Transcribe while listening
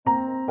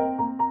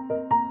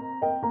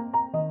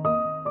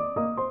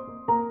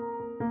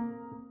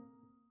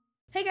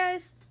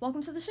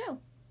welcome to the show.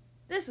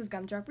 This is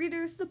Gumdrop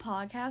Readers, the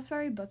podcast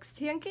for books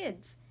to young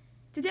kids.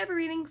 Today we're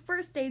reading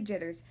First Day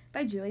Jitters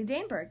by Julie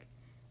Daneberg.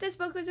 This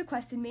book was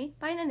requested me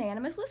by an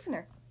anonymous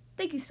listener.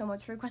 Thank you so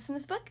much for requesting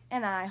this book,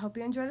 and I hope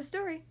you enjoy the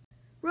story.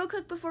 Real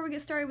quick before we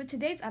get started with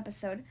today's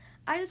episode,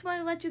 I just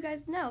want to let you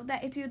guys know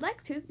that if you'd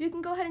like to, you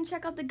can go ahead and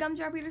check out the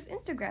Gumdrop Readers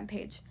Instagram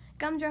page,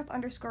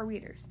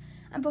 gumdrop_readers.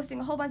 I'm posting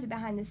a whole bunch of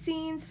behind the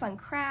scenes, fun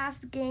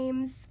crafts,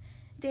 games,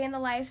 day in the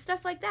life,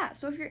 stuff like that.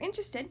 So if you're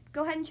interested,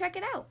 go ahead and check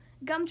it out,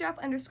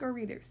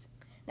 gumdrop_readers.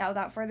 Now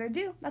without further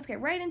ado, let's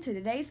get right into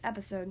today's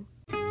episode.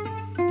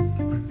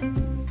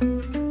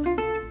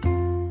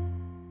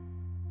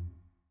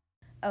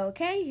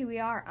 Okay, here we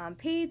are on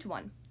page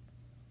 1.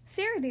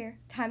 Sarah dear,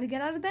 time to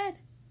get out of bed,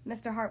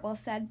 Mr. Hartwell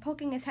said,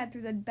 poking his head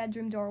through the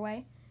bedroom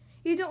doorway.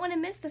 You don't want to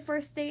miss the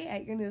first day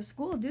at your new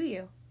school, do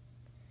you?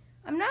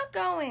 I'm not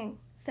going,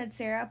 said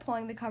Sarah,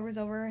 pulling the covers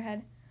over her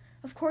head.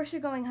 Of course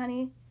you're going,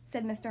 honey,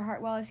 said Mr.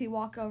 Hartwell as he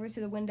walked over to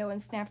the window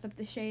and snapped up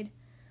the shade.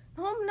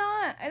 No, I'm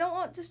not. I don't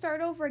want to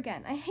start over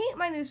again. I hate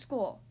my new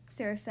school,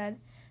 Sarah said.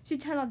 She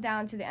tunneled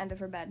down to the end of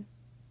her bed.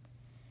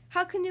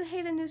 How can you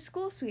hate a new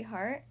school,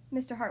 sweetheart?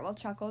 Mr. Hartwell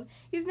chuckled.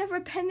 You've never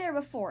been there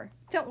before.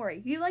 Don't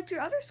worry. You liked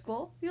your other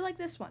school. You like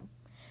this one.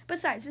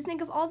 Besides, just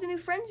think of all the new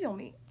friends you'll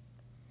meet.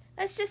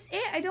 That's just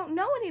it. I don't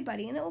know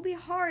anybody, and it will be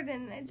hard,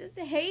 and I just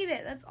hate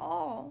it. That's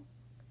all.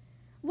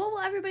 What will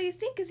everybody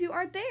think if you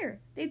aren't there?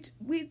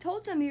 We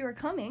told them you were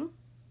coming.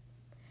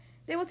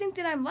 They will think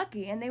that I'm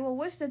lucky, and they will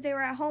wish that they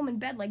were at home in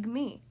bed like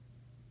me.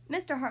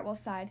 Mr. Hartwell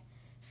sighed.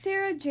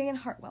 Sarah Jane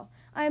Hartwell,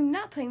 I am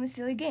not playing this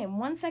silly game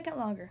 1 second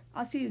longer.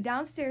 I'll see you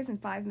downstairs in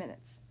 5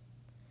 minutes.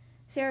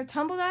 Sarah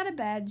tumbled out of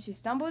bed. She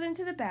stumbled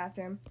into the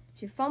bathroom.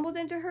 She fumbled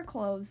into her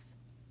clothes.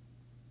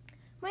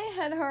 My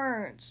head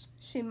hurts,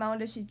 she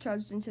moaned as she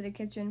trudged into the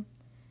kitchen.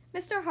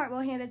 Mr.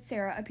 Hartwell handed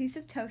Sarah a piece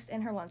of toast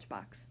in her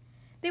lunchbox.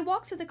 They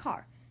walked to the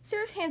car.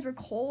 Sarah's hands were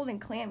cold and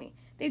clammy.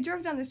 They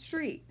drove down the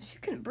street. She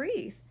couldn't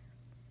breathe.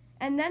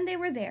 And then they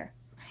were there.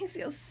 I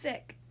feel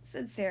sick,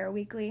 said Sarah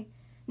weakly.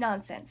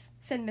 Nonsense,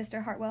 said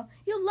Mr. Hartwell.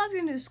 You'll love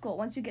your new school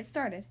once you get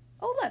started.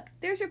 Oh, look,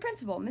 there's your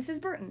principal, Mrs.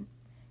 Burton.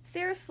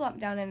 Sarah slumped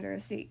down into her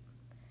seat.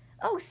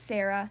 Oh,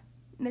 Sarah,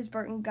 Miss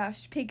Burton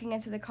gushed, peeking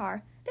into the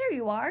car. There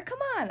you are. Come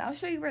on, I'll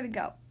show you where to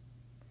go.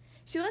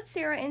 She led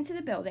Sarah into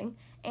the building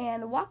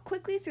and walked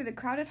quickly through the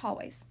crowded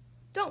hallways.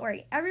 Don't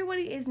worry,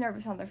 everybody is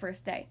nervous on the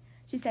first day,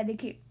 she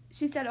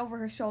said over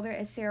her shoulder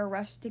as Sarah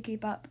rushed to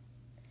keep up.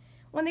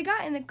 When they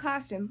got in the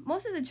classroom,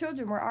 most of the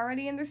children were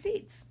already in their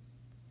seats.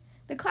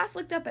 The class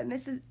looked up at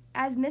Mrs.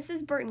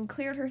 Burton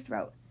cleared her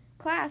throat.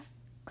 Class,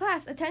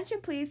 attention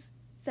please,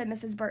 said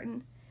Mrs.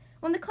 Burton.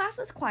 When the class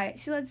was quiet,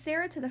 she led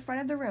Sarah to the front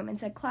of the room and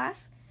said,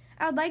 Class,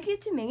 I would like you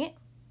to meet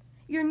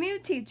your new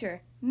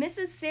teacher,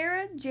 Mrs.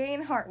 Sarah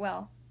Jane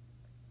Hartwell.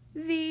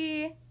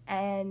 The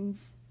end.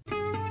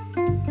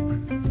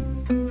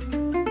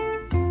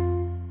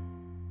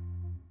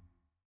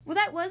 Well,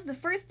 that was The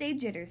First Day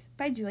Jitters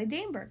by Julie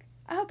Daneberg.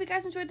 I hope you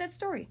guys enjoyed that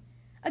story.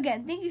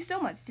 Again, thank you so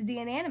much to the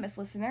anonymous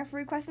listener for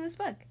requesting this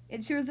book.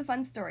 It sure was a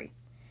fun story.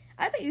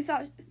 I bet you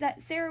thought that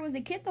Sarah was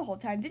a kid the whole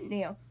time, didn't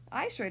you?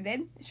 I sure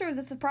did. It sure was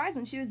a surprise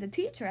when she was the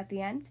teacher at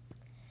the end.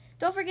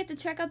 Don't forget to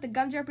check out the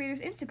Gumdrop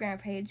Readers Instagram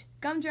page,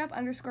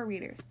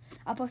 gumdrop_readers.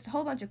 I'll post a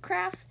whole bunch of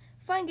crafts,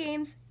 fun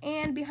games,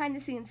 and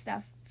behind-the-scenes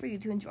stuff for you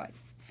to enjoy.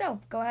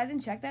 So, go ahead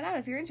and check that out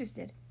if you're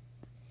interested.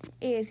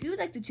 If you would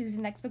like to choose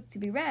the next book to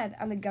be read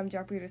on the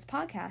Gumdrop Readers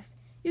podcast,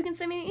 you can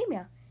send me an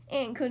email,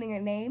 including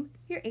your name,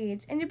 your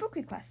age, and your book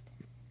request.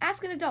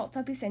 Ask an adult to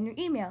help you send your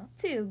email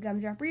to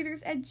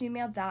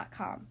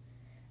gumdropreaders@gmail.com.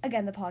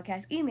 Again, the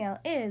podcast email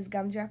is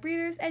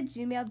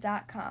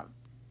gumdropreaders@gmail.com.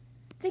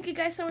 Thank you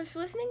guys so much for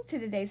listening to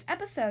today's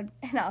episode,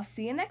 and I'll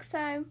see you next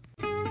time.